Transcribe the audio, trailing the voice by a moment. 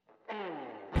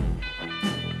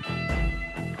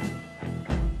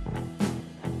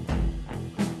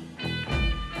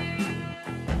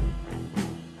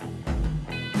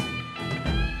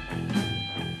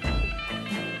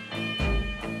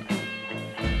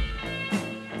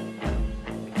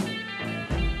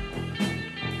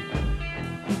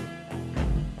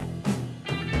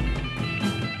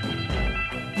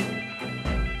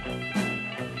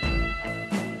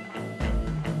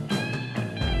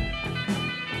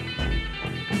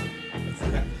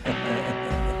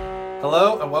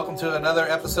Hello, and welcome to another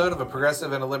episode of A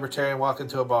Progressive and a Libertarian Walk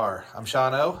Into a Bar. I'm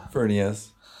Sean O. Fernie,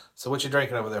 yes. So what you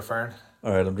drinking over there, Fern?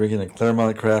 All right, I'm drinking a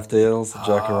Claremont Craft Ales,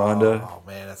 Jacaranda. Oh,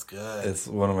 man, that's good. It's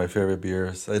one of my favorite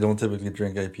beers. I don't typically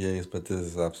drink IPAs, but this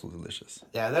is absolutely delicious.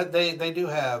 Yeah, they do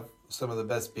have some of the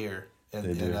best beer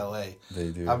in LA. They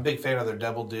do. I'm a big fan of their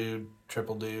Double Dude,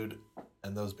 Triple Dude,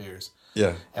 and those beers.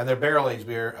 Yeah. And their barrel-aged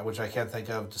beer, which I can't think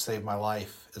of to save my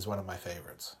life, is one of my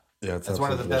favorites. Yeah, it's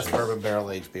one of the best bourbon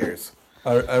barrel-aged beers.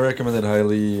 I recommend it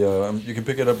highly. You can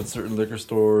pick it up at certain liquor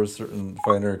stores, certain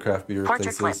finer craft beer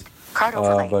places.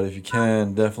 But if you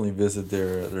can, definitely visit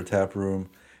their tap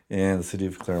room in the city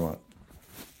of Claremont.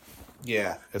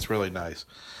 Yeah, it's really nice.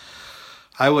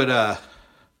 I would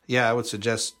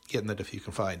suggest getting it if you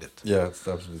can find it. Yeah, it's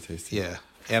absolutely tasty. Yeah.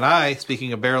 And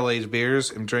speaking of barrel-aged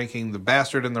beers, am drinking the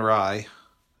Bastard and the Rye.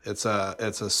 It's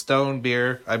a stone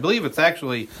beer. I believe it's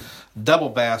actually double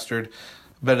Bastard,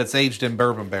 but it's aged in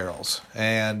bourbon barrels.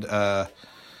 And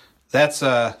this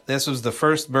was the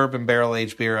first bourbon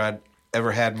barrel-aged beer I'd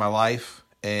ever had in my life,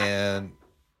 and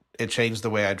it changed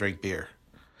the way I drink beer.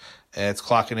 And it's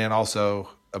clocking in also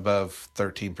above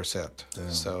 13%. Damn.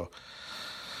 So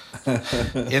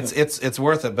it's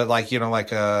worth it. But like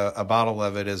a bottle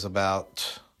of it is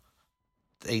about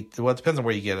 $8. Well, it depends on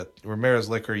where you get it. Ramirez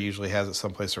Liquor usually has it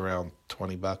someplace around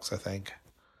 $20, I think,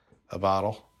 a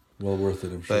bottle. Well worth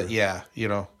it, I'm sure. But yeah,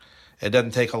 it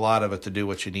doesn't take a lot of it to do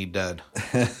what you need done.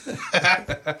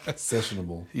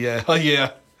 Sessionable. Yeah. Oh,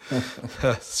 yeah.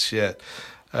 Shit.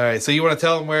 All right. So you want to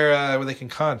tell them where they can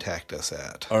contact us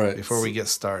at? All right. Before we get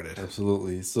started.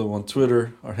 Absolutely. So on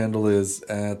Twitter, our handle is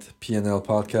at PNL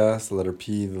Podcast, the letter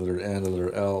P, the letter N, the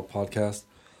letter L Podcast.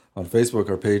 On Facebook,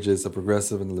 our page is A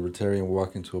Progressive and a Libertarian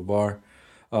Walk Into a Bar.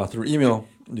 Through email,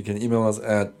 you can email us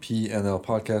at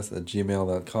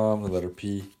pnlpodcast@gmail.com, the letter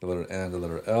P, the letter N, the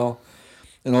letter L.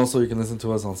 And also you can listen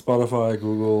to us on Spotify,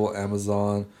 Google,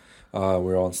 Amazon.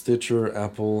 We're on Stitcher,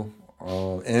 Apple,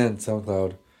 and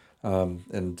SoundCloud.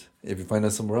 And if you find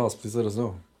us somewhere else, please let us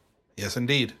know. Yes,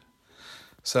 indeed.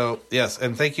 So, yes,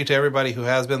 and thank you to everybody who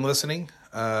has been listening.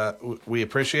 We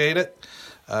appreciate it.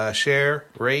 Share,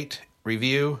 rate,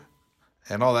 review,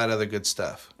 and all that other good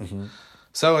stuff. Mm-hmm.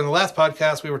 So in the last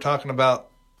podcast, we were talking about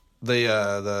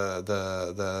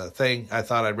the thing I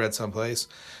thought I'd read someplace,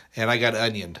 and I got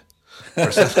onioned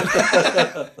or something.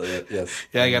 Yes.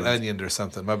 Yeah, I got onioned or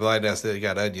something. My blind ass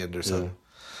got onioned or something.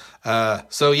 Yeah.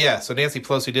 So Nancy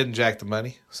Pelosi didn't jack the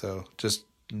money. So just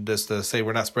to say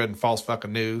we're not spreading false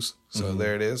fucking news. So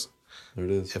There it is. There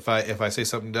it is. If I say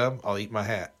something dumb, I'll eat my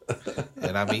hat,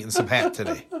 and I'm eating some hat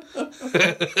today.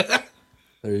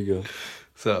 There you go.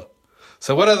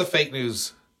 So what other fake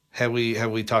news have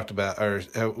we talked about, or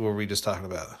were we just talking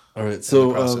about? All right.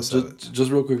 So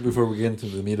just real quick before we get into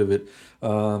the meat of it.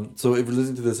 So if you're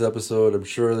listening to this episode, I'm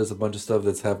sure there's a bunch of stuff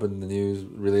that's happened in the news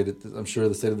related. I'm sure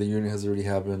the State of the Union has already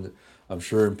happened. I'm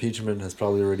sure impeachment has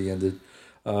probably already ended.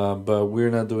 But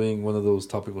we're not doing one of those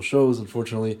topical shows,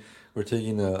 unfortunately. We're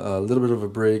taking a little bit of a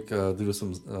break due to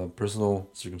some personal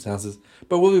circumstances.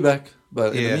 But we'll be back.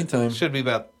 But in the meantime... should be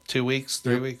about 2 weeks,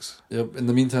 3 weeks. Yep. In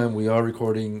the meantime, we are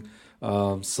recording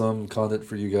some content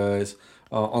for you guys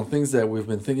on things that we've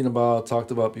been thinking about,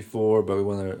 talked about before, but we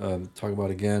want to talk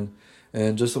about again.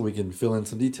 And just so we can fill in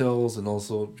some details, and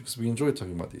also because we enjoy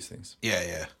talking about these things.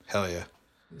 Yeah. Hell yeah.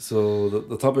 So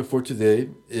the topic for today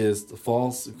is the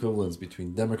false equivalence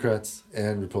between Democrats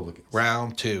and Republicans.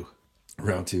 Round two.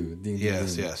 Ding,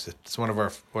 yes. ding. It's one of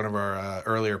our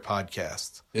earlier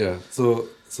podcasts. Yeah. So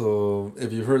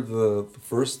if you heard the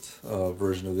first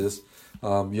version of this,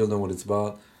 you'll know what it's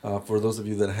about. For those of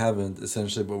you that haven't,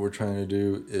 essentially what we're trying to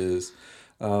do is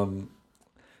combat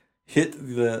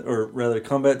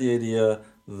the idea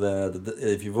that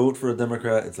if you vote for a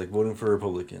Democrat, it's like voting for a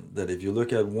Republican. That if you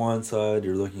look at one side,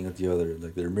 you're looking at the other,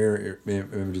 like they're mirror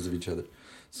images of each other.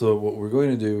 So what we're going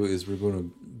to do is we're going to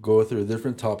go through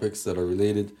different topics that are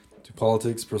related to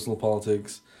politics, personal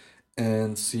politics,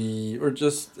 and see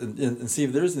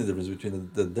if there's any difference between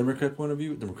the Democratic point of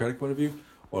view,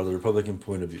 or the Republican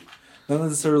point of view. Not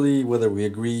necessarily whether we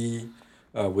agree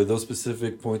with those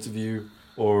specific points of view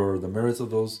or the merits of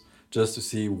those, just to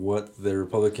see what the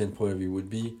Republican point of view would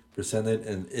be presented,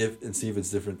 and see if it's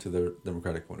different to the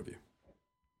Democratic point of view.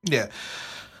 Yeah,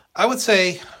 I would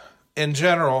say, in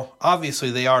general, obviously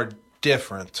they are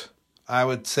different. I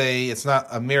would say it's not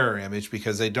a mirror image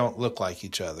because they don't look like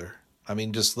each other. I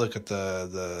mean, just look at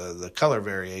the color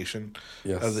variation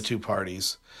of the two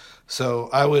parties. So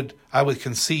I would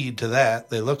concede to that.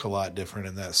 They look a lot different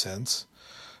in that sense.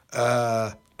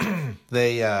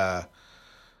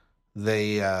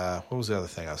 they what was the other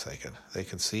thing I was thinking? They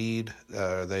concede.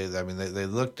 They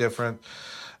look different.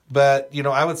 But,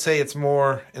 I would say it's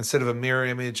more, instead of a mirror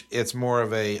image, it's more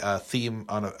of a theme,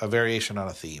 on a variation on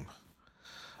a theme.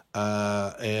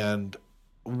 And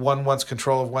one wants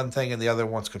control of one thing and the other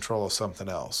wants control of something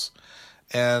else.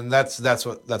 And that's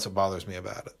what bothers me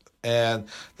about it. And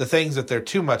the things that they're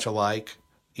too much alike,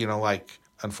 like,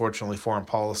 unfortunately, foreign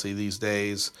policy these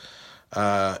days,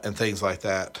 and things like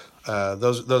that.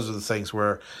 Those are the things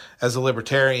where, as a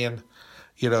libertarian,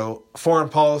 foreign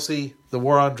policy, the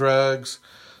war on drugs,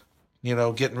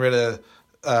 getting rid of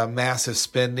massive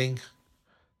spending,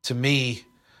 to me,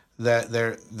 that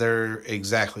they're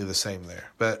exactly the same there.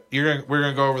 But we're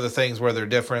gonna go over the things where they're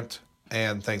different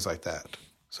and things like that.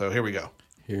 So here we go.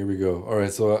 Here we go. All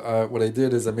right. So what I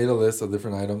did is I made a list of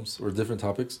different items or different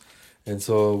topics, and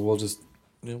so we'll just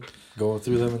go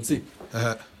through them and see.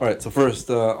 Uh-huh. All right. So first,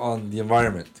 on the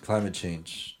environment, climate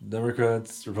change,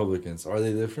 Democrats, Republicans, are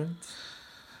they different?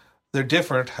 They're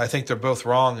different. I think they're both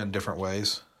wrong in different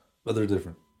ways. But they're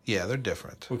different. Yeah, they're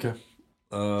different. Okay.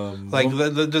 We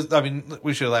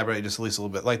should elaborate just at least a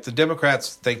little bit. Like, the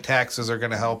Democrats think taxes are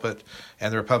going to help it,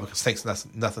 and the Republicans think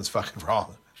nothing's fucking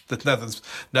wrong. That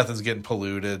nothing's getting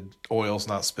polluted, oil's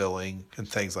not spilling, and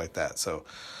things like that. So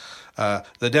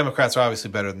the Democrats are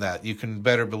obviously better than that. You can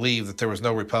better believe that there was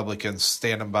no Republicans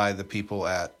standing by the people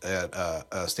at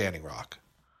Standing Rock.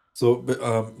 So,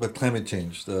 but climate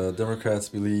change, the Democrats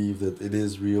believe that it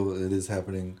is real, it is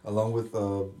happening, along with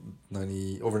over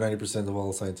 90% of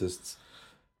all scientists,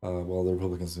 while the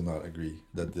Republicans do not agree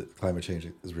that the climate change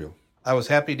is real. I was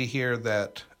happy to hear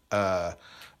that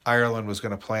Ireland was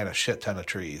going to plant a shit ton of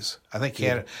trees. I think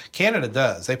Canada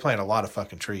does. They plant a lot of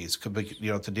fucking trees,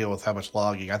 to deal with how much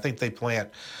logging. I think they plant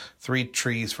 3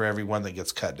 trees for every one that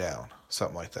gets cut down,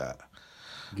 something like that.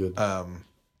 Good.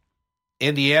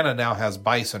 Indiana now has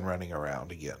bison running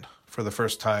around again for the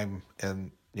first time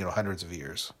in hundreds of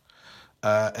years,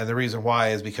 and the reason why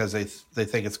is because they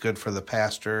think it's good for the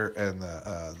pasture and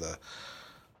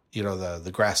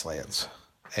the grasslands,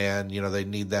 and they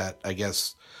need that, I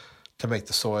guess, to make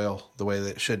the soil the way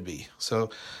that it should be. So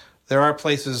there are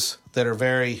places that are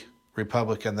very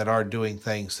Republican that are doing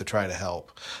things to try to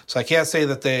help. So I can't say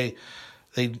that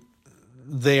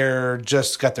they're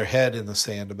just got their head in the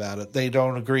sand about it. They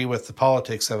don't agree with the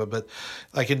politics of it, but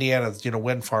like Indiana,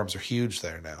 wind farms are huge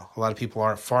there now. A lot of people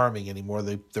aren't farming anymore.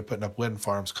 They're putting up wind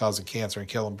farms, causing cancer and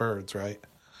killing birds, right?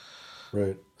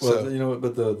 Right. Well,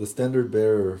 but the standard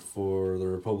bearer for the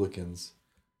Republicans,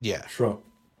 Trump,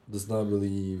 does not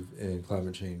believe in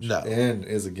climate change. No. And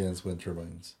is against wind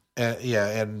turbines.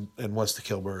 And wants to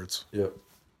kill birds. Yep.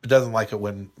 It doesn't like it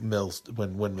when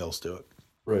windmills do it.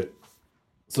 Right.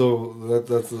 So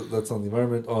that's on the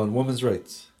environment. On women's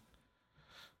rights.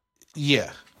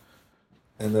 Yeah.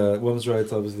 And women's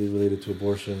rights obviously related to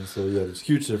abortion. So there's a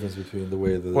huge difference between the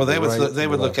way that they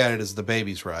would look at it as the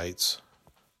baby's rights,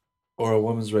 or a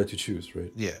woman's right to choose,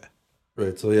 right? Yeah.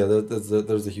 Right. So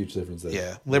there's a huge difference there.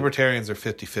 Yeah. Libertarians are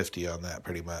 50-50 on that,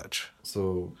 pretty much.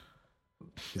 So.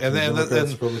 And then but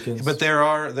there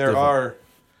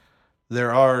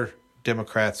are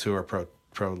Democrats who are pro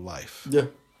life. Yeah.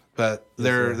 But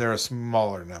they're a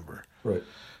smaller number. Right.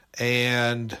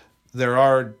 And there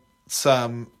are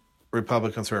some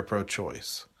Republicans who are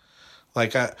pro-choice.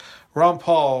 Like Ron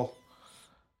Paul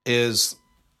is,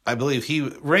 I believe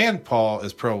Rand Paul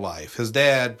is pro-life. His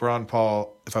dad, Ron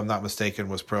Paul, if I'm not mistaken,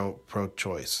 was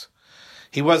pro-choice.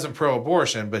 He wasn't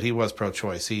pro-abortion, but he was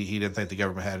pro-choice. He didn't think the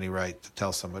government had any right to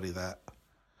tell somebody that.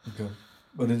 Okay.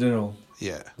 But in general,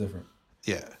 different.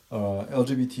 Yeah.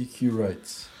 LGBTQ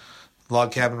rights.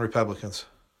 Log cabin Republicans.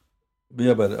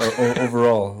 But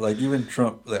overall, like even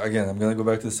Trump, again, I'm going to go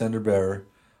back to the standard bearer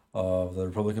of the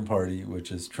Republican Party, which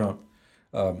is Trump,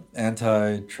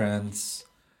 anti-trans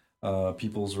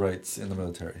people's rights in the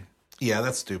military. Yeah,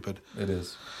 that's stupid. It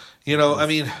is. I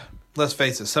mean, let's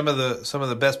face it. Some of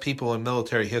the best people in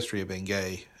military history have been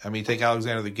gay. I mean, take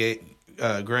Alexander the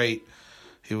Great.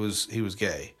 He was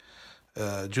gay.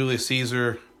 Julius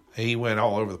Caesar. He went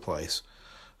all over the place.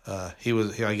 I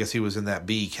guess he was in that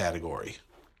B category.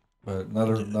 But not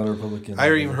a Republican.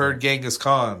 I even heard Genghis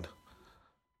Khan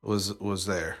was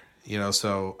there.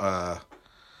 So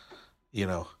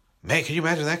man, can you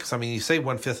imagine that? Because you say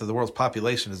 1/5 of the world's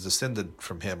population is descended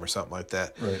from him or something like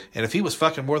that. Right. And if he was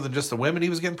fucking more than just the women he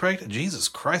was getting pregnant, Jesus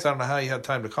Christ, I don't know how he had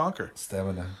time to conquer.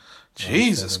 Stamina.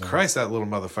 Jesus Christ, that little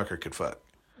motherfucker could fuck.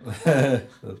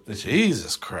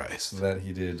 Jesus Christ. That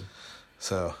he did.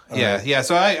 So yeah.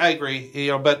 So I agree.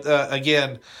 But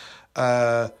again,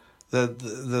 the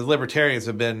libertarians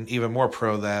have been even more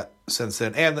pro that since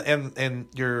then, and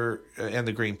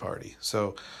the Green Party.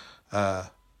 So I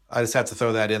just have to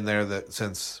throw that in there that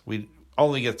since we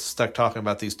only get stuck talking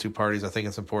about these two parties, I think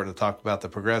it's important to talk about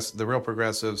the real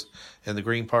progressives in the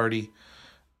Green Party,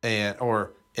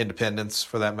 or independents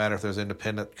for that matter, if there's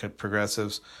independent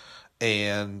progressives,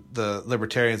 and the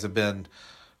libertarians have been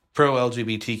pro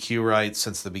LGBTQ rights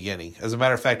since the beginning. As a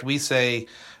matter of fact, we say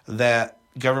that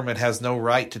government has no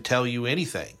right to tell you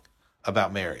anything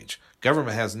about marriage.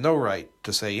 Government has no right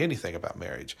to say anything about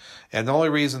marriage. And the only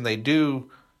reason they do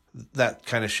that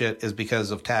kind of shit is because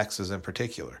of taxes in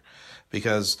particular.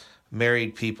 Because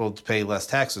married people pay less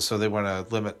taxes, so they want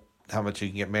to limit how much you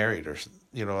can get married, or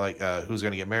who's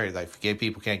going to get married. Like, if gay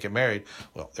people can't get married,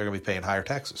 well, they're going to be paying higher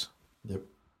taxes. Yep.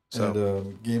 So,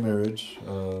 and gay marriage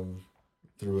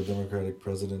through a Democratic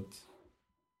president.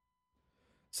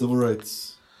 Civil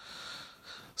rights.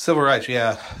 Civil rights,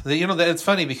 yeah. It's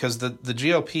funny because the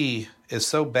GOP is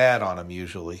so bad on them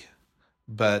usually.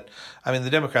 But, I mean, the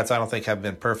Democrats, I don't think, have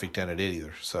been perfect in it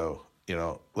either. So,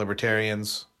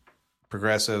 libertarians,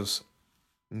 progressives,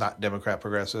 not Democrat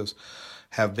progressives,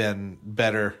 have been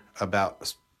better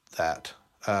about that.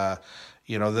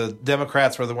 The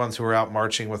Democrats were the ones who were out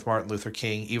marching with Martin Luther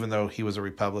King, even though he was a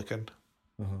Republican.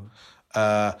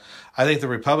 I think the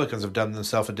Republicans have done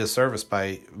themselves a disservice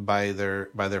by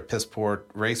their piss poor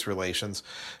race relations,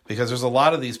 because there's a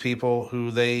lot of these people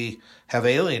who they have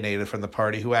alienated from the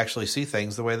party who actually see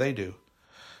things the way they do.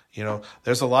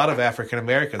 There's a lot of African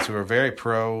Americans who are very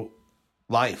pro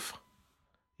life.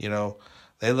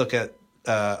 They look at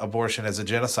abortion as a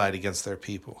genocide against their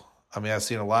people. I mean, I've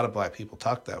seen a lot of black people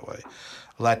talk that way.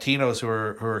 Latinos who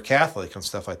are Catholic and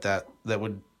stuff like that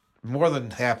would more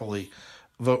than happily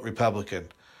vote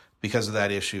Republican because of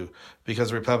that issue,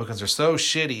 because Republicans are so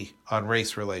shitty on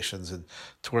race relations and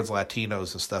towards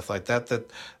Latinos and stuff like that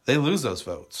they lose those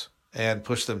votes and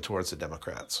push them towards the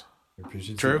Democrats.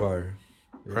 True,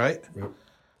 right? Yep.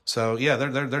 So yeah,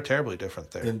 they're terribly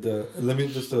different there. And let me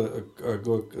just go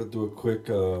do a quick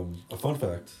a fun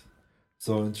fact.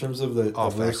 So in terms of the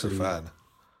all diversity, facts are fun.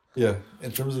 Yeah,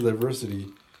 in terms of diversity,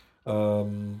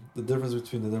 the difference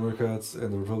between the Democrats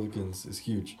and the Republicans is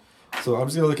huge. So I'm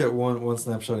just going to look at one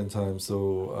snapshot in time.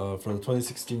 So for the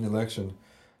 2016 election,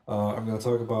 I'm going to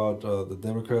talk about the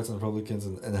Democrats and Republicans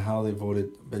and how they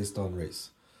voted based on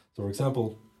race. So for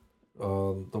example,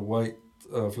 the white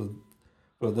for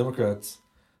the Democrats,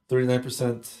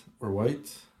 39% were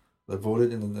white that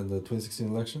voted in the 2016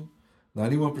 election.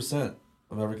 91%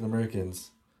 of African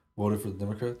Americans voted for the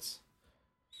Democrats,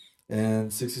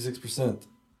 and 66%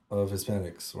 of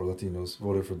Hispanics or Latinos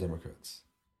voted for Democrats,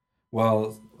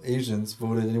 while Asians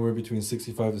voted anywhere between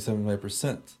 65 to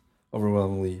 79%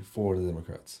 overwhelmingly for the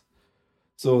Democrats.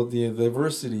 So the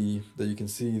diversity that you can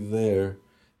see there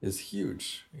is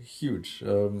huge.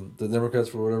 The Democrats,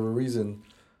 for whatever reason,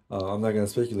 I'm not going to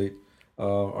speculate,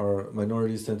 our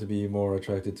minorities tend to be more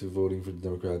attracted to voting for the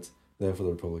Democrats than for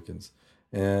the Republicans.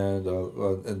 And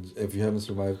if you haven't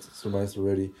surmised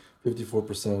already,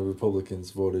 54% of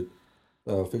Republicans voted,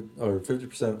 or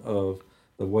 50% of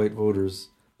the white voters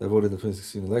that voted in the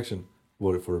 2016 election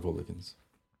voted for Republicans.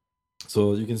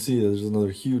 So you can see that there's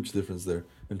another huge difference there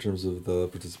in terms of the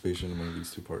participation among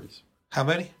these two parties. How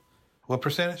many? What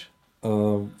percentage?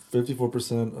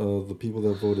 54% of the people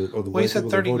that voted, or the white you said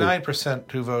people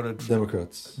 39% who voted for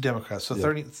Democrats. So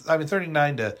yeah.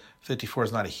 39 to 54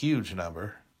 is not a huge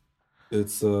number.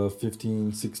 It's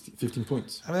 15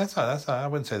 points. I mean, that's not. I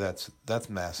wouldn't say that's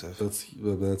massive. That's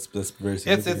very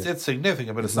significant. It's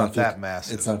significant, but it's not that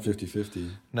massive. It's not 50-50.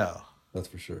 No, that's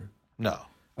for sure. No,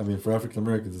 I mean, for African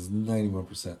Americans, it's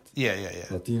 91%. Yeah.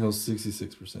 Latinos,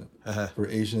 66%. For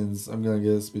Asians, I'm gonna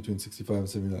guess between 65 and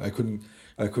 79.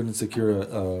 I couldn't secure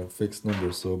a fixed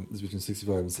number, so it's between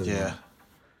 65 and 79. Yeah.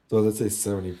 So let's say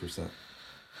 70%.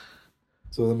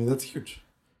 So I mean, that's huge.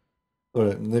 All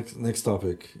right, next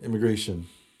topic, immigration.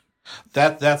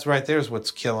 That's right there is what's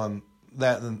killing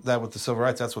that with the civil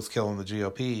rights. That's what's killing the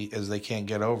GOP, is they can't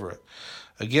get over it.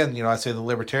 Again, I say the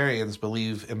libertarians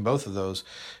believe in both of those,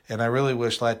 and I really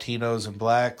wish Latinos and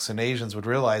blacks and Asians would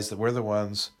realize that we're the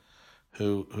ones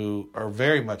who are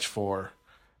very much for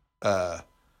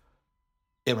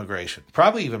immigration,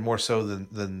 probably even more so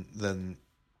than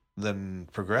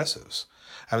progressives.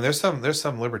 I mean, there's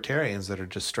some libertarians that are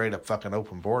just straight up fucking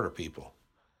open border people.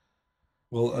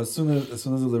 Well, as soon as the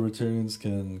libertarians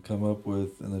can come up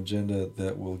with an agenda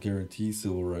that will guarantee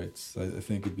civil rights, I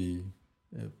think it'd be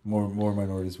more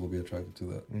minorities will be attracted to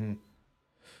that. Mm-hmm.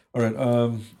 All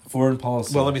right, foreign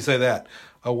policy. Well, let me say that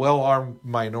a well-armed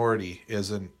minority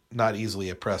is a not easily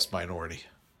oppressed minority.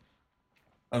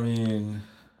 I mean,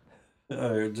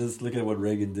 just look at what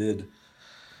Reagan did.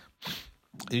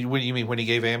 When you mean when he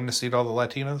gave amnesty to all the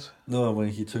Latinos? No, when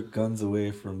he took guns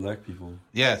away from black people.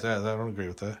 Yeah, I don't agree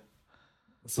with that.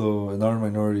 So an armed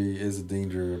minority is a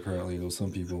danger, apparently, to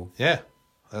some people. Yeah,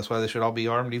 that's why they should all be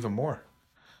armed even more.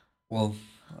 Well,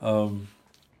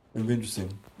 it'd be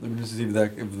interesting. It'd be interesting to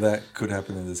see if that could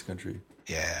happen in this country.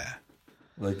 Yeah.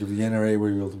 Like if the NRA were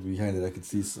able to be behind it,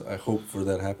 I hope for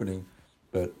that happening,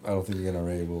 but I don't think the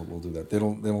NRA will do that. They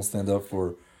don't stand up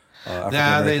for. They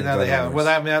haven't. Well,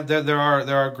 I mean, there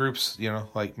are groups,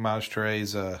 like Maj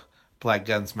Touré's Black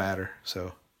Guns Matter.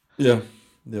 So yeah,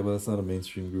 but that's not a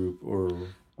mainstream group,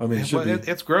 it should be.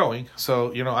 It's growing.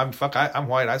 So I'm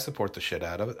white. I support the shit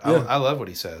out of it. Yeah. I love what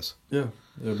he says. Yeah,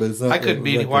 but it's not. I couldn't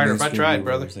be any whiter if I tried,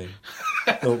 brother. So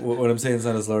what I'm saying is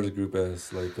not as large a group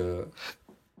as like.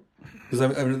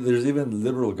 Because I mean, there's even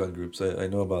liberal gun groups. I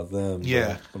know about them.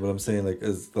 Yeah. But I'm saying, like,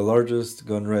 as the largest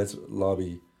gun rights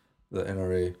lobby, the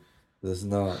NRA, does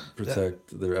not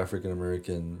protect their African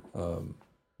American,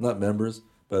 not members,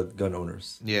 but gun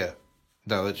owners. Yeah.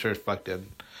 No, it sure as fuck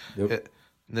didn't. Yep.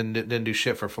 Didn't do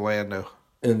shit for Philando.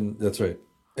 And that's right.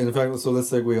 And in fact, so let's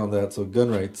segue on that. So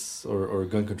gun rights or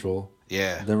gun control.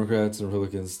 Yeah. Democrats and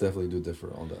Republicans definitely do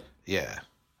differ on that. Yeah.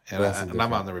 And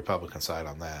I'm on the Republican side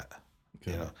on that.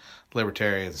 Okay.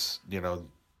 Libertarians,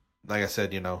 like I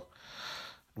said,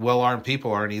 well-armed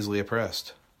people aren't easily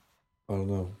oppressed. I don't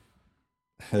know.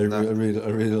 I read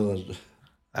a lot.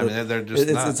 I mean, they're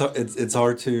just not. It's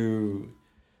hard to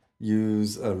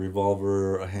use a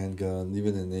revolver, a handgun,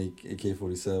 even an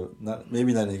AK-47.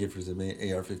 Maybe not an AK-47,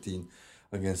 maybe AR-15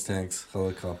 against tanks,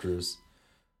 helicopters,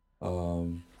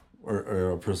 or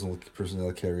a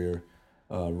personnel carrier.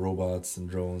 Robots and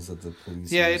drones that the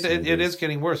police. Yeah, it is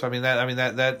getting worse.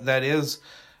 That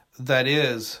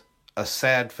is a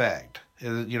sad fact.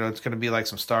 It's going to be like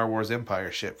some Star Wars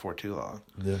Empire shit for too long.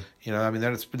 Yeah.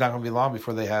 Then it's not going to be long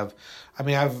before they have.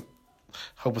 I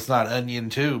hope it's not Onion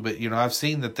too, but I've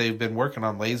seen that they've been working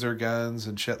on laser guns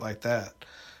and shit like that.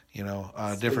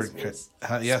 Different.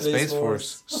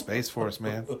 Space Force,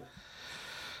 man.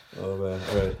 Oh man!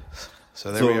 All right.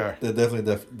 So we are. They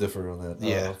definitely differ on that.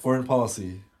 Yeah. Foreign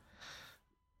policy.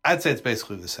 I'd say it's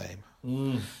basically the same.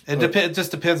 It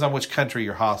just depends on which country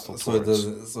you're hostile towards.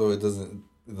 So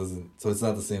it's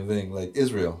not the same thing. Like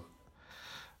Israel.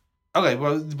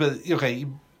 Okay,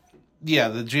 yeah,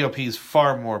 the GOP is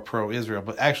far more pro-Israel,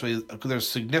 but actually there's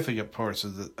significant parts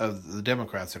of the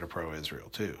Democrats that are pro-Israel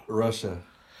too. Russia.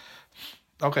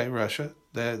 Okay, Russia.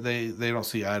 They don't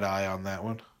see eye to eye on that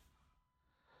one.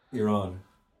 Iran.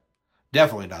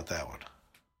 Definitely not that one.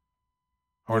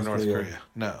 Or North Korea.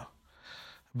 No.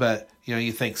 But,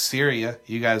 you think Syria,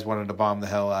 you guys wanted to bomb the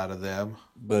hell out of them.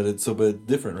 But it's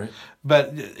different, right?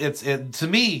 But to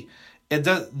me, it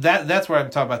does that's where I'm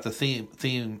talking about the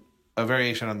theme, a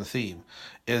variation on the theme,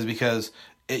 is because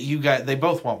they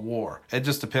both want war. It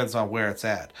just depends on where it's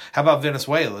at. How about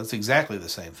Venezuela? It's exactly the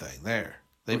same thing there.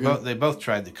 They both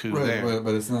tried the coup there. Right,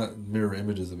 but it's not mirror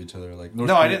images of each other. Like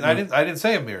I didn't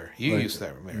say a mirror. You used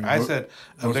that mirror. I said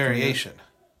a variation.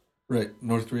 Korea? Right,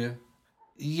 North Korea.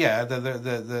 Yeah,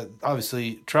 the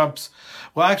obviously Trump's.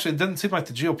 Well, actually, it doesn't seem like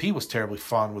the GOP was terribly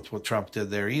fond with what Trump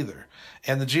did there either,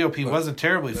 and the GOP wasn't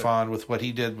terribly fond with what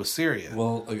he did with Syria.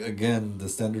 Well, again, the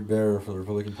standard bearer for the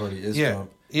Republican Party is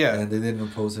Trump. Yeah, and they didn't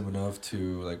oppose him enough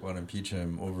to want to impeach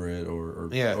him over it,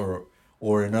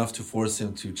 or enough to force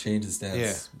him to change his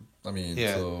stance. Yeah. I mean,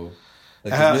 so.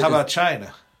 How about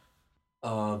China?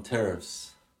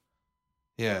 Tariffs.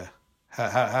 Yeah.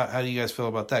 How do you guys feel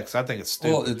about that? Because I think it's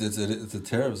stupid. Well, the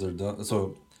tariffs are done.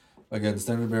 So, again, the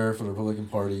standard bearer for the Republican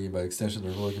Party, by extension, the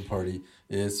Republican Party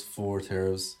is for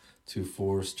tariffs to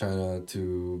force China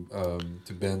to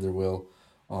bend their will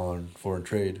on foreign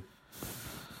trade.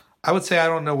 I would say I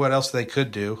don't know what else they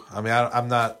could do. I mean, I'm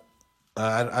not.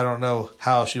 I don't know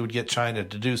how she would get China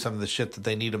to do some of the shit that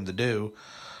they need them to do.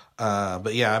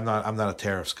 But yeah, I'm not a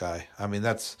tariffs guy. I mean,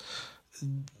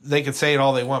 they could say it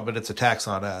all they want, but it's a tax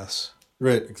on us.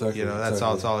 Right, exactly. That's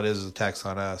all it is a tax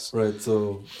on us. Right.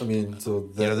 So I mean,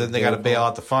 then they got to bail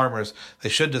out the farmers. They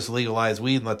should just legalize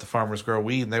weed and let the farmers grow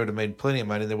weed, and they would have made plenty of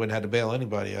money. They wouldn't have to bail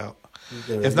anybody out.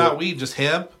 If not weed, just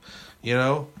hemp.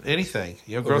 Anything.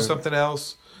 Grow something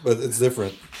else. But it's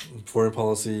different. Foreign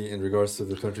policy in regards to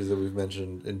the countries that we've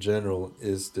mentioned in general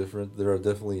is different. There are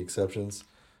definitely exceptions.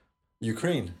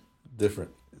 Ukraine,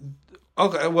 different.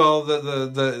 Okay, well,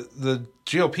 the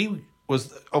GOP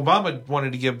Obama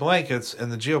wanted to give blankets,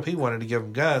 and the GOP wanted to give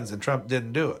them guns, and Trump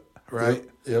didn't do it, right?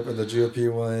 Yep, and the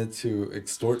GOP wanted to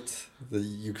extort the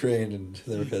Ukraine, and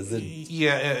the Democrats didn't.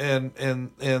 Yeah, and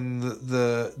when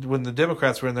the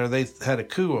Democrats were in there, they had a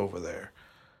coup over there.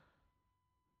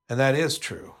 And that is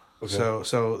true. Okay.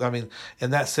 So I mean,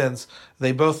 in that sense,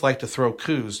 they both like to throw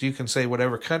coups. You can say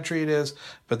whatever country it is,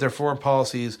 but their foreign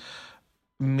policies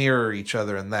mirror each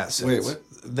other in that sense. Wait, what?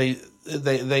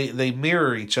 They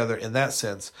mirror each other in that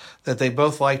sense, that they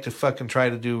both like to fucking try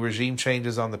to do regime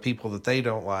changes on the people that they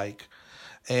don't like,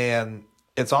 and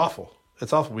it's awful.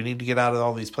 It's awful. We need to get out of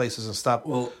all these places and stop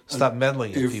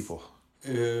meddling in people.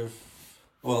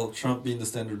 Trump being the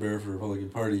standard bearer for the Republican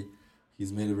Party,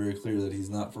 he's made it very clear that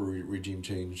he's not for regime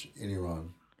change in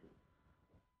Iran,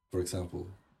 for example.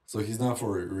 So he's not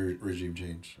for regime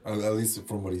change, at least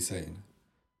from what he's saying.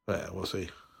 Yeah, we'll see.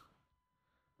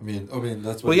 I mean,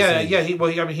 that's what. Well, yeah. He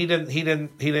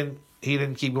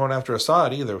didn't keep going after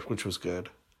Assad either, which was good.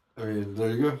 I mean, there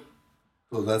you go.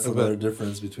 So that's another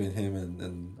difference between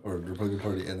him or the Republican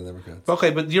Party and the Democrats. Okay,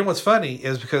 but you know what's funny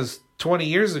is because 20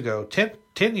 years ago,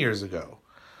 10 years ago,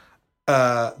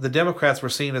 the Democrats were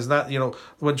seen as not,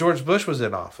 when George Bush was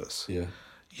in office. Yeah.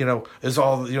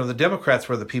 The Democrats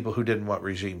were the people who didn't want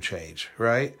regime change,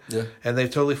 right? Yeah. And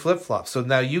they've totally flip-flopped. So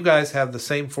now you guys have the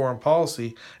same foreign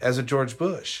policy as a George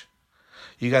Bush.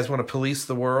 You guys want to police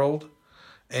the world,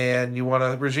 and you want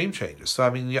a regime changes. So, I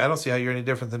mean, I don't see how you're any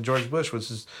different than George Bush, which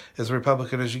is as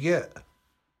Republican as you get.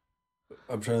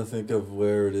 I'm trying to think of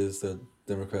where it is that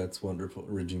Democrats want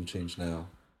regime change now.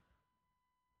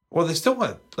 Well, they still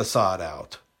want Assad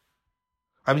out.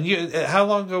 I mean, how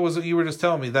long ago was it you were just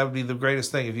telling me that would be the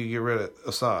greatest thing if you get rid of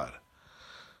Assad?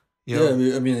 I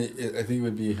think it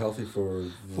would be healthy for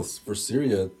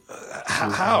Syria.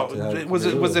 How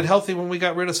was it healthy when we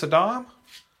got rid of Saddam?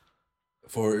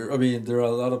 There are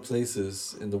a lot of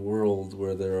places in the world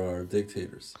where there are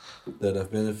dictators that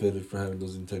have benefited from having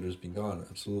those dictators being gone.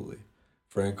 Absolutely,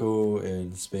 Franco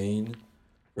in Spain,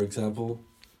 for example,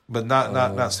 but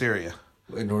not Syria.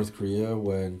 In North Korea,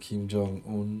 when Kim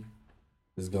Jong-un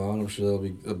is gone, I'm sure that'll be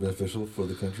beneficial for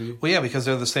the country. Well, yeah, because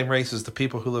they're the same race as the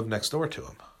people who live next door to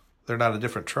them. They're not a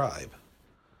different tribe.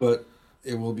 But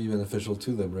it will be beneficial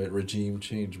to them, right? Regime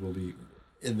change will be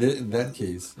in that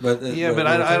case. But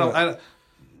I don't.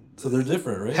 So they're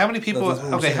different, right? How many people?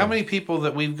 How many people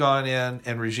that we've gone in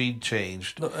and regime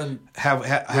changed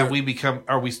have we become?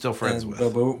 Are we still friends with?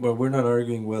 But we're not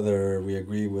arguing whether we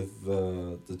agree with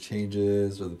the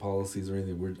changes or the policies or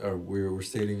anything. We're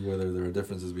stating whether there are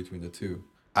differences between the two.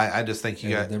 I just think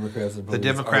the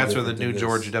Democrats are the new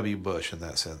George W. Bush in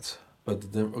that sense. But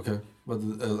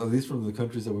at least from the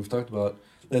countries that we've talked about,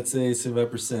 let's say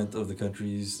 75% of the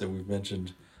countries that we've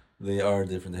mentioned, they are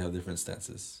different. They have different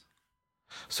stances.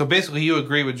 So basically, you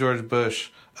agree with George Bush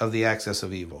of the axis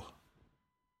of evil.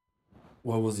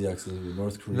 What was the axis of evil?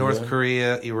 North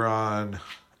Korea, Iran,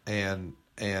 and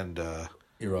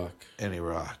Iraq. And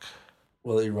Iraq.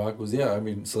 Well, Iraq was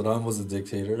Saddam was a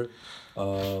dictator.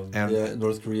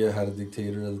 North Korea had a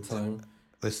dictator at the time.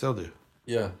 They still do.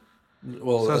 Yeah.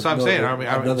 Well, so I'm saying.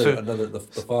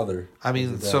 The father. I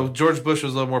mean, so George Bush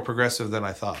was a little more progressive than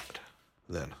I thought.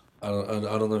 Then. I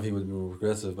don't know if he would be more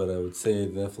progressive, but I would say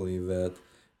definitely that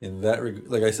in that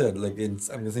like I said, I'm going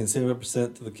to say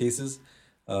 75% of the cases,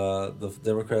 the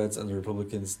Democrats and the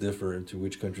Republicans differ into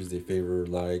which countries they favor,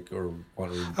 or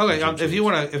want to. Okay, if you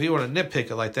want to nitpick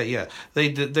it like that, yeah,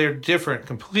 they're different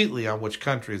completely on which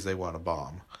countries they want to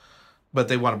bomb, but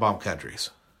they want to bomb countries.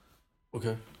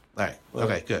 Okay. All right. Well,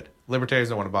 okay. Good. Libertarians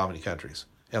don't want to bomb any countries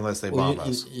unless they bomb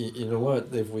us. You know what?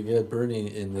 If we get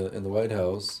Bernie in the White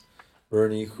House.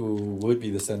 Bernie, who would be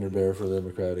the standard bearer for the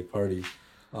Democratic Party,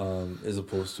 is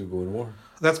opposed to going to war.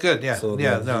 That's good. Yeah, so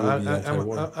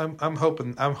I'm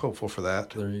hopeful for that.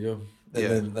 There you go.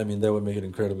 And then, that would make it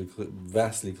incredibly,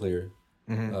 vastly clear,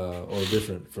 or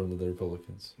different from the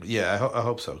Republicans. Yeah, I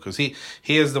hope so, because he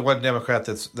is the one Democrat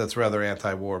that's rather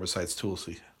anti-war besides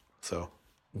Tulsi. So.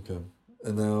 Okay,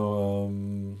 and now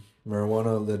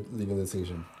marijuana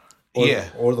legalization.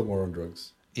 Or the war on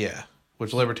drugs. Yeah,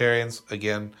 which libertarians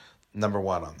again. Number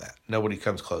one on that. Nobody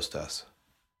comes close to us.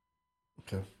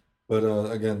 Okay. But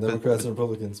again, Democrats and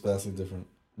Republicans, vastly different.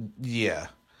 Yeah.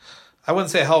 I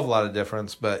wouldn't say a hell of a lot of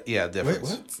difference, but yeah,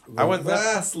 difference. Wait, what?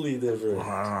 Vastly different.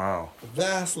 Wow.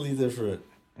 Vastly different.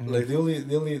 Mm-hmm. Like the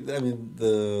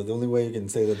only way you can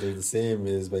say that they're the same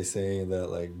is by saying that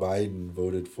Biden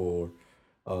voted for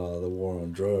the war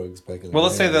on drugs back in the 90s.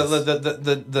 Let's say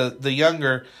the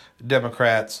younger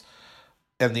Democrats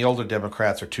and the older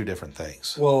Democrats are two different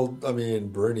things. Well,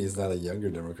 Bernie's not a younger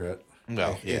Democrat.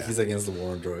 No, yeah. He's against the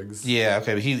war on drugs. Yeah,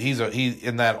 okay, but he's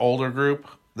in that older group.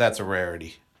 That's a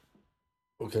rarity.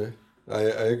 Okay, I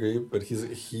agree, but he's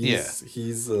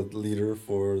a leader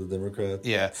for the Democrats.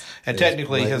 Yeah, and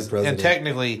technically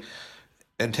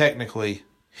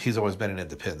he's always been an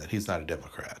independent. He's not a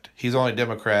Democrat. He's only a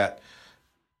Democrat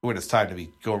when it's time to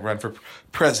go run for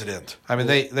president. I mean,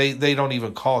 they don't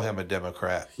even call him a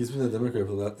Democrat. He's been a Democrat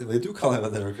for that. They do call him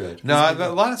a Democrat. No, a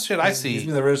lot of shit I see. He's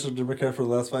been a registered Democrat for the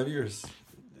last 5 years.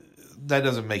 That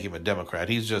doesn't make him a Democrat.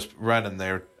 He's just running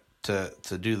there to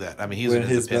do that. I mean, he's when an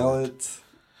his independent. ballot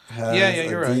has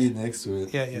you're a D right. next to it.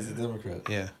 He's a Democrat.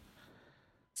 Yeah.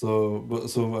 So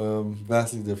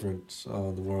vastly different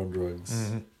on the war on drugs.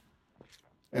 Mm-hmm.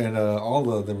 And all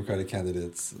the Democratic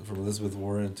candidates, from Elizabeth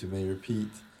Warren to Mayor Pete,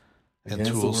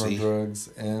 against the war on drugs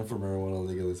and for marijuana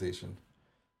legalization.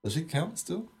 Does she count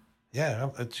still? Yeah,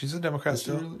 she's a Democrat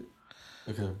still. Really?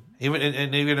 Okay.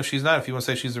 Even if she's not, if you want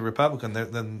to say she's a Republican,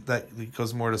 then that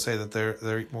goes more to say that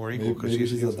they're more equal. Maybe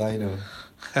she's a dino.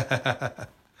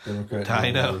 Democrat.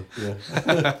 Dino. Yeah.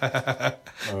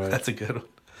 All right. That's a good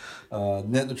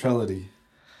one. Net neutrality.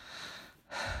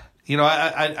 You know,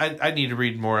 I need to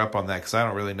read more up on that because I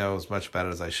don't really know as much about it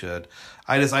as I should.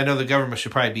 I know the government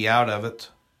should probably be out of it.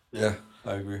 Yeah,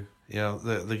 I agree. You know,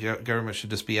 the government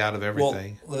should just be out of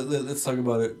everything. Well, let's talk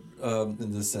about it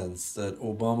in the sense that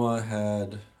Obama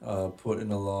had put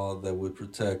in a law that would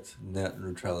protect net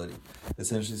neutrality.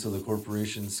 Essentially, so the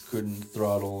corporations couldn't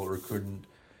throttle or couldn't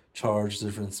charge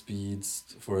different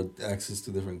speeds for access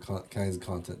to different kinds of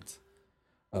content.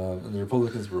 And the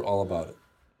Republicans were all about it.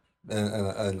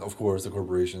 And of course, the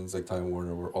corporations like Time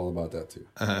Warner were all about that too.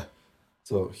 Uh-huh.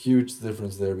 So, huge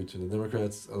difference there between the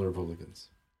Democrats and the Republicans.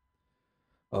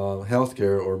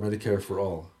 Healthcare or Medicare for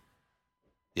all.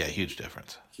 Yeah, huge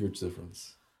difference. Huge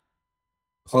difference.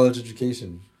 College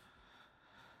education.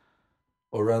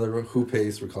 Or rather, who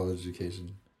pays for college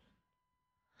education?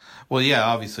 Well, yeah,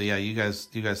 obviously, yeah. You guys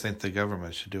think the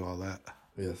government should do all that?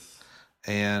 Yes.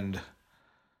 And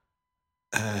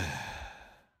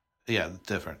yeah,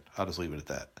 different. I'll just leave it at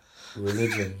that.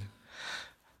 Religion.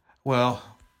 Well,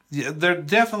 yeah, they're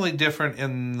definitely different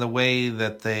in the way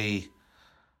that they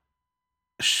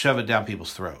shove it down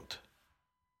people's throat.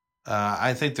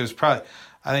 I think there's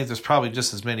probably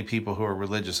just as many people who are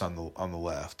religious on the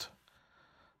left.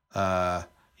 How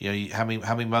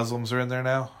many Muslims are in there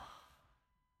now?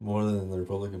 More than the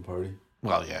Republican Party.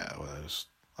 Well, yeah.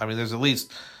 There's at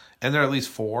least, and there are at least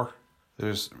 4.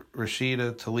 There's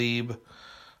Rashida Tlaib.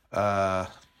 I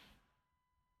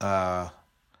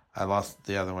lost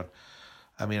the other one.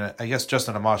 I mean, I guess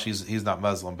Justin Amash, he's not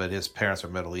Muslim, but his parents are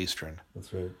Middle Eastern.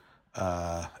 That's right.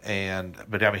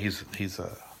 But I mean, he's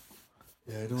a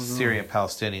I don't know. Syrian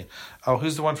Palestinian. Oh,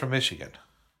 who's the one from Michigan?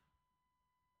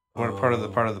 Part of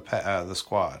the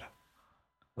squad.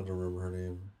 I don't remember her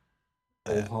name.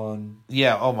 Olhan.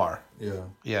 Yeah, Omar. Yeah.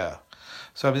 Yeah.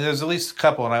 So I mean, there's at least a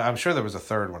couple, and I'm sure there was a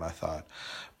third one. I thought,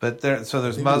 but there's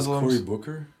Muslims. Cory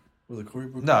Booker. Was it Cory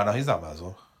Booker? No, he's not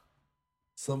Muslim.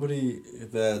 Somebody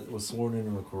that was sworn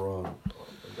in the Quran. Oh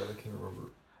my God, I can't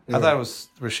remember. Anyway. I thought it was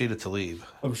Rashida Tlaib.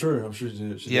 I'm sure she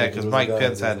did. Yeah, because Mike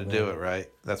Pence had to do it, right?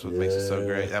 That's what makes it so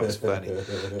great. That was funny.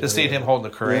 Just seeing him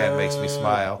holding the Quran makes me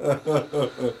smile.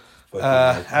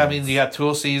 I mean, you got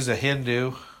Tulsi's a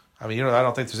Hindu. I mean, I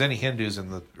don't think there's any Hindus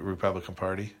in the Republican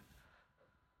Party,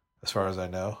 as far as I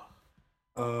know.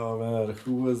 Oh man,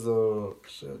 who was the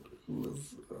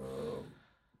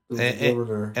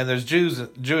governor? And there's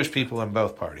Jewish people in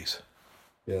both parties.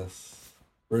 Yes,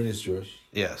 Bernie's Jewish.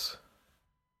 Yes,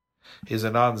 he's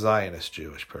a non-Zionist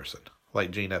Jewish person,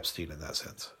 like Gene Epstein in that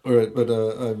sense. All right, but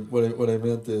what I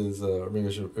meant is, maybe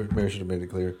I should have made it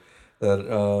clear that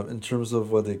in terms of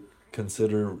what they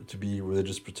consider to be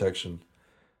religious protection.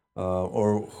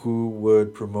 Or who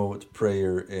would promote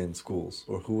prayer in schools,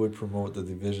 or who would promote the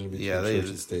division between church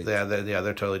and state? Yeah,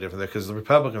 they're totally different there because the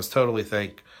Republicans totally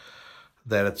think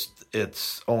that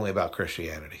it's only about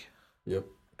Christianity. Yep,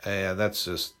 and that's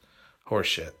just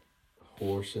horseshit.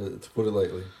 Horseshit, to put it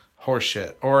lightly.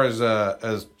 Horseshit, or as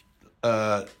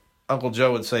Uncle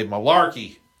Joe would say,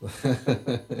 malarkey.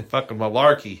 Fucking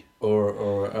malarkey.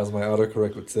 Or as my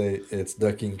autocorrect would say, it's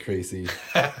ducking crazy.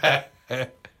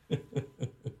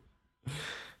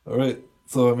 All right.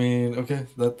 So I mean, okay.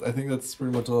 I think that's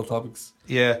pretty much all the topics.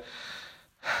 Yeah.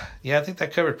 I think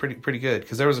that covered pretty good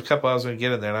because there was a couple I was going to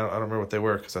get in there, and I don't remember what they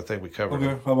were because I think we covered. Okay.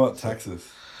 them. How about taxes?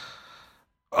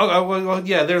 Oh well,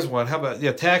 yeah. There's one. How about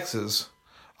taxes?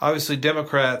 Obviously,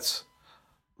 Democrats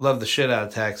love the shit out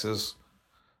of taxes.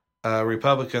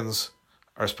 Republicans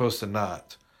are supposed to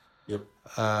not. Yep.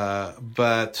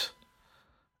 But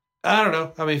I don't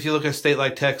know. I mean, if you look at a state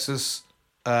like Texas,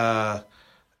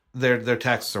 their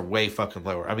taxes are way fucking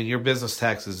lower. I mean, your business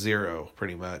tax is 0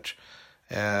 pretty much.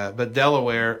 But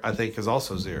Delaware, I think, is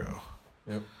also 0.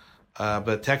 Yep.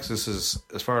 But Texas is,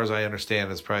 as far as I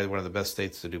understand, is probably one of the best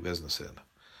states to do business in.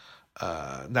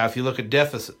 Now, if you look at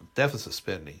deficit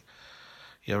spending,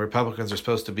 Republicans are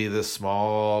supposed to be this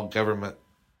small government,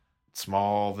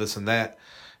 small this and that.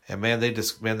 And man, they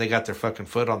got their fucking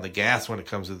foot on the gas when it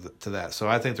comes to that. So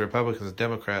I think the Republicans and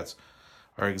Democrats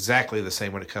are exactly the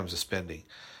same when it comes to spending.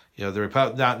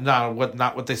 Not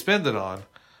what they spend it on,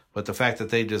 but the fact that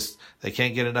they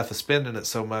can't get enough of spending it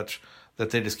so much that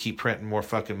they just keep printing more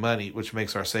fucking money, which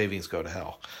makes our savings go to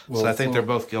hell. So I think they're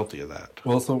both guilty of that.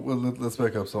 Well, let's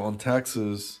back up. So on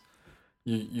taxes,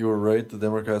 you were right. The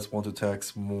Democrats want to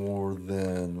tax more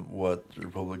than what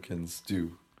Republicans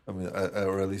do. I mean,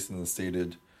 or at least in the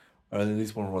stated, or at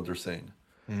least more what they're saying.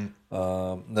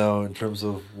 Mm-hmm. Now, in terms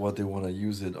of what they want to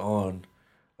use it on,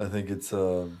 I think it's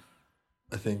the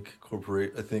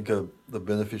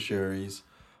beneficiaries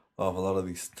of a lot of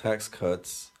these tax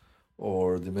cuts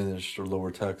or diminished or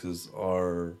lower taxes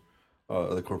are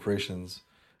the corporations,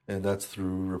 and that's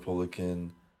through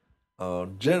Republican,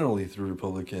 generally through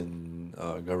Republican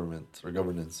government or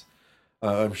governance.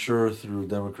 I'm sure through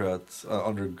Democrats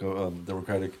under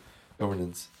Democratic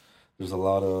governance, there's a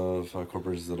lot of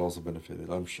corporations that also benefited.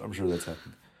 I'm sure that's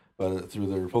happened. But through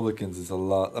the Republicans, it's a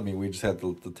lot. I mean, we just had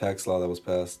the tax law that was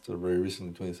passed very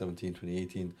recently, 2017,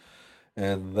 2018.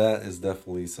 And that is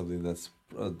definitely something that's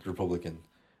Republican.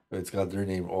 It's got their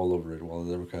name all over it, while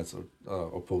the Democrats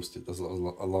opposed it,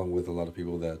 along with a lot of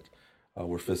people that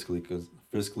were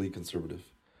fiscally conservative.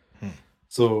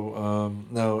 So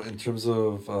now, in terms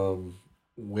of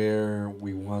where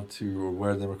we want to, or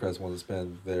where Democrats want to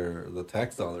spend the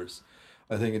tax dollars,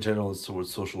 I think in general it's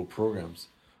towards social programs,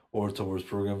 or towards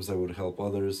programs that would help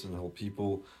others and help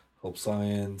people, help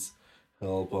science,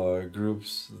 help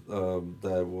groups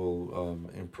that will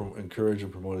encourage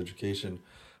and promote education,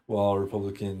 while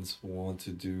Republicans want to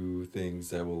do things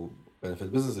that will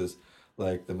benefit businesses,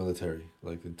 like the military,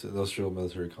 like the industrial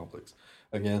military complex.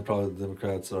 Again, probably the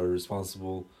Democrats are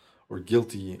responsible or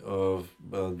guilty of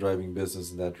driving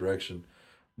business in that direction,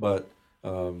 but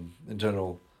in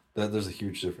general, there's a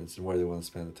huge difference in where they want to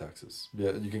spend the taxes.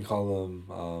 Yeah, you can call them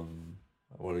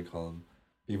what do you call them?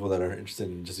 People that are interested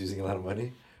in just using a lot of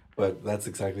money, but that's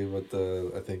exactly what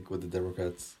the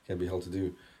Democrats can be held to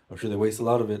do. I'm sure they waste a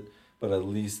lot of it, but at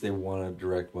least they want to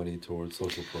direct money towards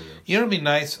social programs. It'd be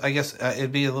nice. I guess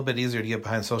it'd be a little bit easier to get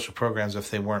behind social programs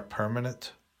if they weren't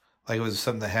permanent. Like it was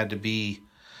something that had to be,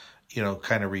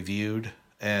 kind of reviewed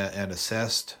and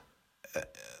assessed a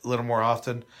little more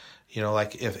often.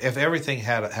 Like if everything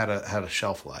had a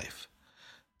shelf life,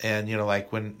 and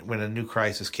like when a new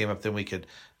crisis came up, then we could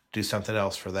do something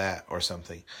else for that or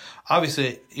something.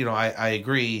 Obviously, I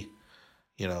agree.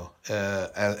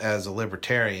 As a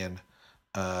libertarian,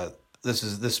 this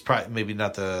is probably maybe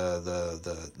not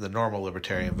the normal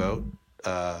libertarian vote,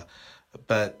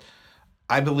 but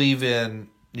I believe in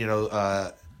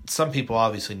some people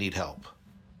obviously need help,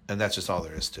 and that's just all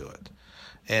there is to it.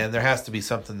 And there has to be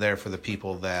something there for the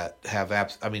people that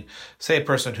have say a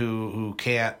person who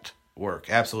can't work,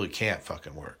 absolutely can't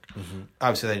fucking work. Mm-hmm.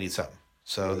 Obviously they need something.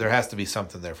 So there has to be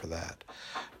something there for that.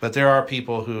 But there are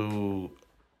people who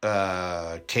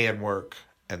can work,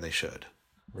 and they should.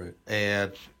 Right.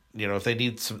 And, if they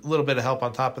need a little bit of help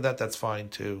on top of that, that's fine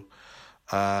too.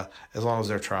 As long as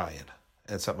they're trying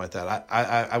and something like that.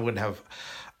 I wouldn't have...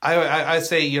 I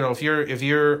say, if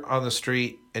you're on the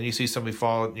street and you see somebody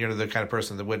fall, you're the kind of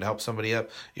person that wouldn't help somebody up,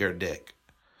 you're a dick.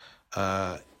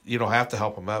 You don't have to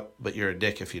help them up, but you're a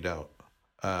dick if you don't.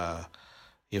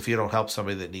 If you don't help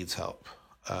somebody that needs help.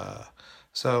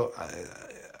 So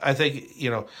I think,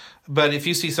 but if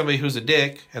you see somebody who's a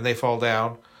dick and they fall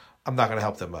down, I'm not going to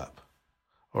help them up.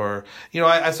 Or,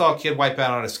 I saw a kid wipe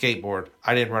out on a skateboard.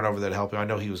 I didn't run over there to help him. I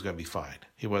know he was going to be fine.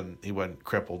 He wasn't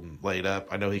crippled and laid up.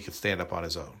 I know he could stand up on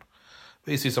his own.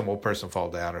 But you see some old person fall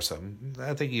down or something,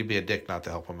 I think you'd be a dick not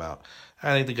to help him out.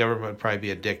 I think the government would probably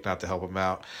be a dick not to help him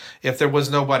out if there was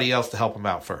nobody else to help him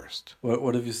out first.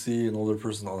 What if you see an older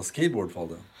person on a skateboard fall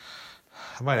down?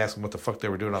 I might ask them what the fuck they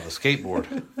were doing on the skateboard,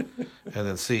 and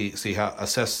then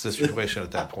assess the situation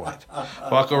at that point.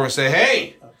 Walk over and say,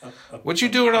 "Hey, what you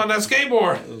doing on that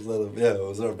skateboard?"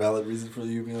 Was there a valid reason for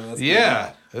you being on that skateboard?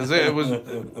 Yeah, it was.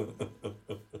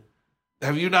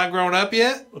 Have you not grown up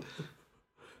yet?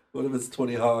 What if it's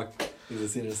Tony Hawk? He's a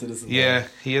senior citizen. Yeah,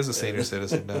 he is a senior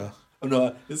citizen now. Oh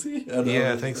no, is he?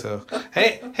 I think so.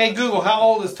 Hey, Google, how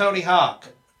old is Tony Hawk?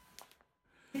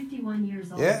 51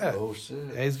 years old. Yeah. Oh shit.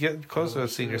 Yeah, he's getting close to a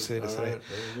senior citizen. Right,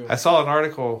 I saw an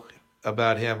article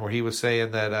about him where he was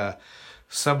saying that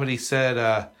somebody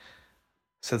said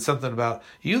something about,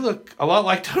 you look a lot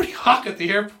like Tony Hawk at the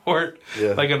airport,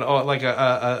 like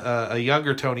a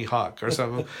younger Tony Hawk or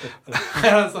something. And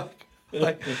I was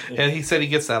like, and he said he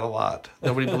gets that a lot.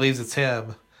 Nobody believes it's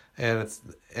him, and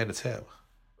it's him.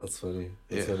 That's funny.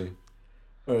 That's funny.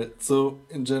 All right. So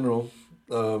in general,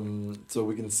 so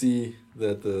we can see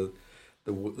that the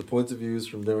points of views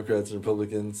from Democrats and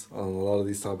Republicans on a lot of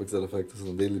these topics that affect us on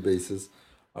a daily basis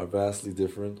are vastly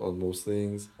different on most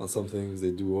things. On some things,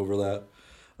 they do overlap.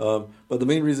 But the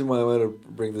main reason why I wanted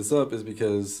to bring this up is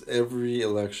because every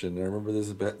election, and I remember this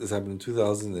happened in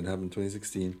 2000 and happened in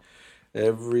 2016.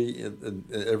 Every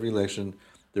election,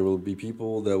 there will be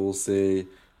people that will say,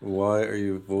 "Why are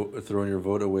you throwing your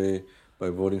vote away by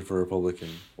voting for a Republican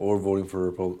or voting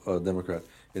for a Democrat?"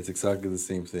 It's exactly the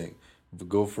same thing.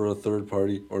 Go for a third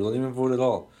party or don't even vote at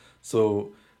all.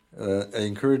 So I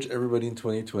encourage everybody in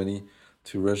 2020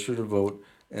 to register to vote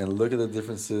and look at the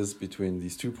differences between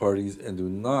these two parties, and do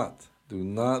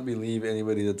not believe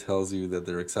anybody that tells you that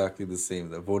they're exactly the same,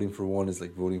 that voting for one is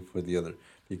like voting for the other,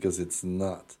 because it's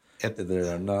not. It, They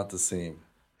are not the same.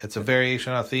 it's a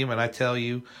variation on a theme, and I tell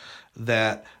you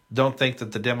that don't think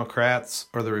that the Democrats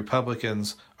or the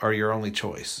Republicans are your only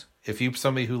choice. If you're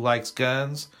somebody who likes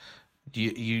guns,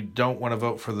 you don't want to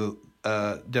vote for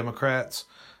the Democrats.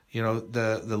 You know,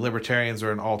 the libertarians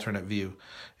are an alternate view.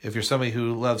 If you're somebody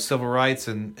who loves civil rights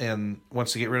and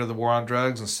wants to get rid of the war on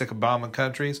drugs and sick of bombing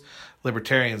countries,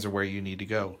 libertarians are where you need to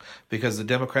go, because the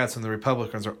Democrats and the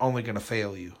Republicans are only going to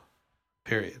fail you.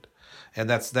 Period. And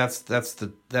that's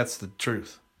the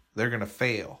truth. They're going to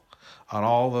fail on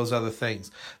all those other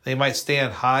things. They might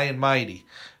stand high and mighty,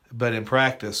 but in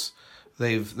practice,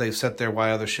 they've set there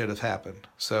why other shit has happened.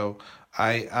 So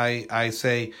I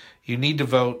say you need to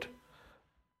vote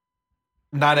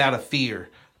not out of fear,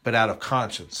 but out of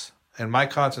conscience. And my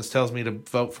conscience tells me to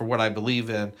vote for what I believe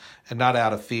in, and not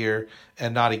out of fear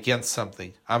and not against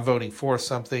something. I'm voting for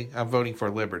something. I'm voting for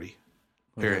liberty.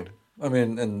 Period. I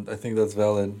mean, and I think that's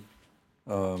valid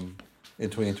in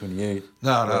 2028.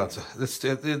 No,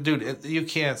 dude, you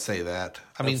can't say that.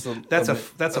 I mean, that's a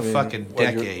fucking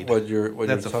decade.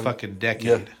 That's a fucking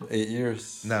decade. Yeah, 8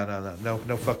 years.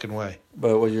 No fucking way.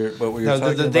 But what you're No,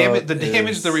 talking the about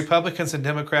damage the Republicans and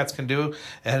Democrats can do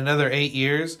in another 8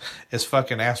 years is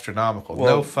fucking astronomical.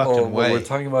 Well, no fucking way. What we're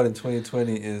talking about in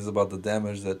 2020 is about the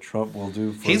damage that Trump will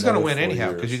do. He's going to win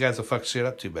anyhow, because you guys will fuck shit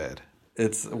up too bad. We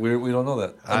don't know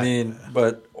that. I mean,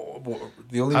 but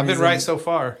the only I've been reason, right so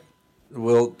far.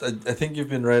 Well, I think you've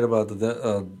been right about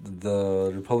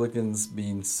the Republicans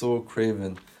being so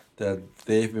craven that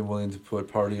they've been willing to put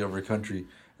party over country,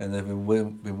 and they've been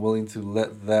willing to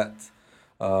let that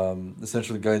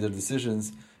essentially guide their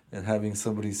decisions. And having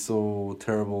somebody so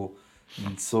terrible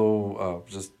and so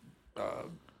just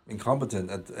incompetent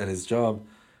at his job,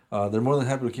 they're more than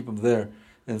happy to keep him there.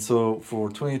 And so for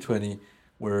 2020,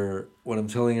 where what I'm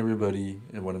telling everybody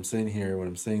and what I'm saying here, what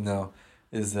I'm saying now,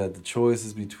 is that the choice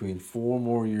is between 4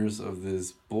 more years of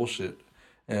this bullshit,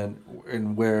 and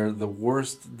where the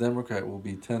worst Democrat will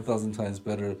be 10,000 times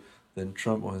better than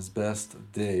Trump on his best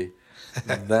day.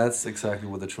 That's exactly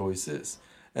what the choice is.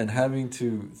 And having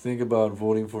to think about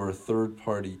voting for a third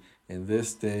party in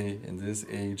this day, in this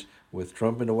age, with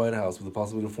Trump in the White House, with the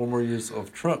possibility of 4 more years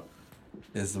of Trump,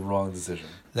 is the wrong decision.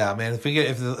 Nah, man.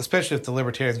 Especially if the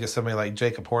libertarians get somebody like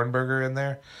Jacob Hornberger in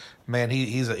there, man,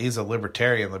 he's a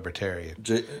libertarian.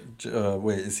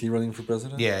 Wait, is he running for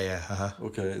president? Yeah.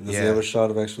 Okay. Does he have a shot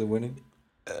of actually winning?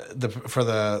 For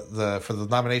the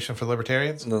nomination for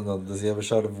libertarians? No. Does he have a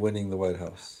shot of winning the White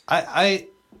House?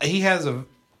 He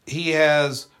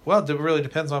has. Well, it really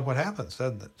depends on what happens,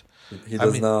 doesn't it? He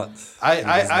does not.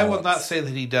 I will not say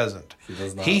that he doesn't. He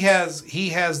does not. He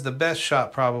has the best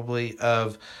shot probably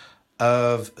of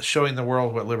showing the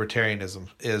world what libertarianism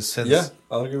is. Yeah,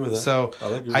 I'll agree with that. So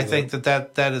I think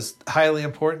that is highly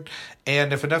important.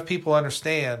 And if enough people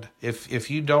understand, if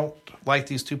you don't like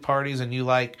these two parties and you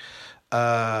like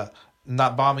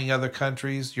not bombing other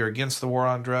countries, you're against the war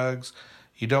on drugs,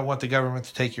 you don't want the government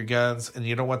to take your guns, and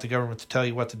you don't want the government to tell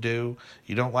you what to do,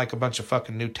 you don't like a bunch of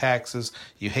fucking new taxes,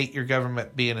 you hate your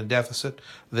government being in deficit,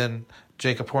 then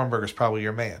Jacob Hornberger is probably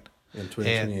your man. In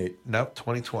 2028. No,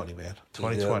 2020, man.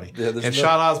 2020. Yeah, and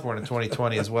Sean Osborne in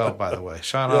 2020 as well, by the way.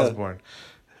 Sean Osborne,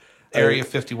 Area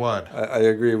 51. I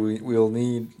agree. We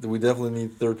definitely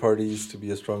need third parties to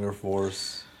be a stronger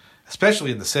force.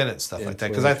 Especially in the Senate and stuff like that.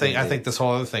 Because I think this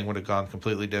whole other thing would have gone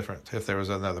completely different if there was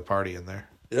another party in there.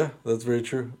 Yeah, that's very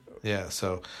true. Yeah,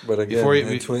 so... But again,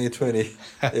 in 2020,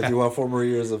 if you want 4 more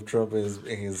years of Trump in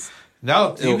his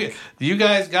No, you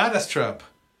guys got us Trump.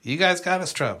 You guys got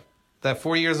us Trump. That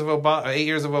 8 years of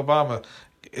Obama,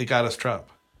 it got us Trump.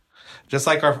 Just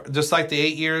like the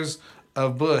 8 years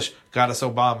of Bush got us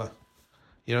Obama.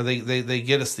 You know, they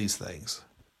get us these things.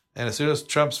 And as soon as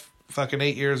Trump's fucking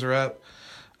 8 years are up,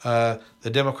 the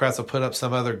Democrats will put up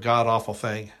some other god-awful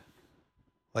thing.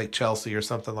 Like Chelsea or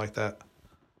something like that.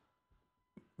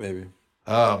 Maybe.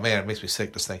 Oh man, it makes me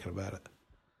sick just thinking about it.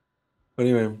 But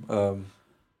anyway,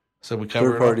 So we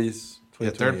covered third parties.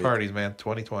 Yeah, third parties, man.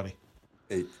 2020.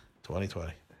 8.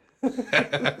 2020.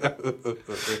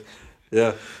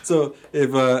 Yeah. So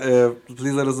if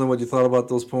please let us know what you thought about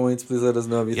those points. Please let us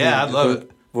know if you think I'd love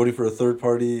it. Voting for a third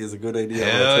party is a good idea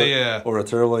Hell or a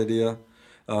terrible idea.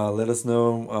 Let us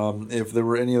know if there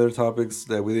were any other topics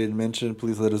that we didn't mention.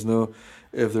 Please let us know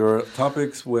if there are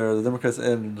topics where the Democrats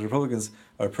and the Republicans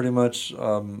are pretty much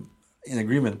in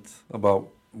agreement about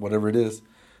whatever it is.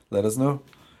 Let us know.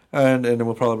 And then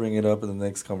we'll probably bring it up in the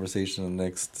next conversation, the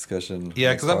next discussion.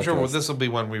 Yeah, because I'm sure this will be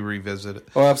one we revisit it.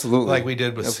 Oh, absolutely. Like we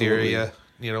did with Syria.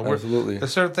 You know, absolutely.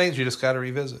 There's certain things you just got to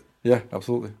revisit. Yeah,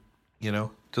 absolutely. You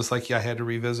know, just like I had to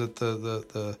revisit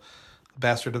the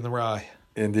Bastard in the Rye.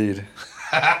 Indeed.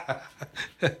 All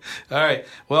right.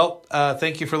 Well,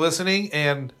 thank you for listening.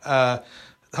 And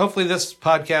hopefully this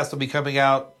podcast will be coming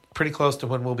out pretty close to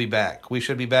when we'll be back. We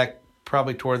should be back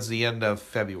probably towards the end of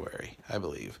February, I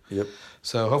believe. Yep.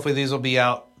 So hopefully these will be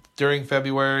out during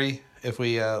February if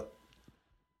we do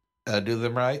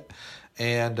them right.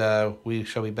 And we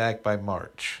shall be back by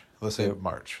March. Let's say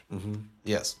March. Mm-hmm.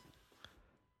 Yes.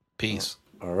 Peace.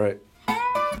 All right.